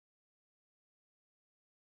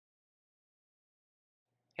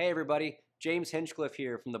Hey everybody, James Hinchcliffe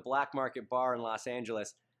here from the Black Market Bar in Los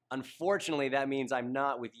Angeles. Unfortunately, that means I'm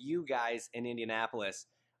not with you guys in Indianapolis.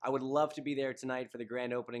 I would love to be there tonight for the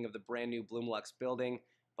grand opening of the brand new Blumlux building,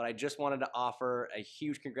 but I just wanted to offer a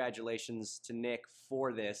huge congratulations to Nick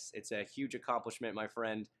for this. It's a huge accomplishment, my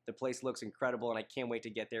friend. The place looks incredible and I can't wait to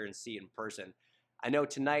get there and see it in person. I know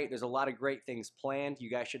tonight there's a lot of great things planned. You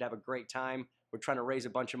guys should have a great time. We're trying to raise a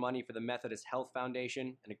bunch of money for the Methodist Health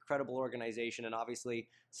Foundation, an incredible organization and obviously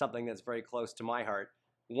something that's very close to my heart.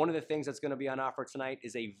 One of the things that's going to be on offer tonight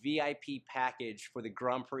is a VIP package for the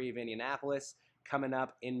Grand Prix of Indianapolis coming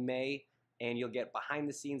up in May, and you'll get behind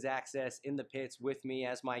the scenes access in the pits with me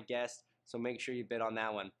as my guest, so make sure you bid on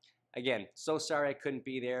that one. Again, so sorry I couldn't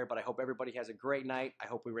be there, but I hope everybody has a great night. I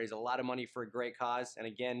hope we raise a lot of money for a great cause. And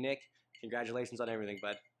again, Nick, congratulations on everything,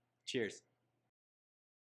 bud. Cheers.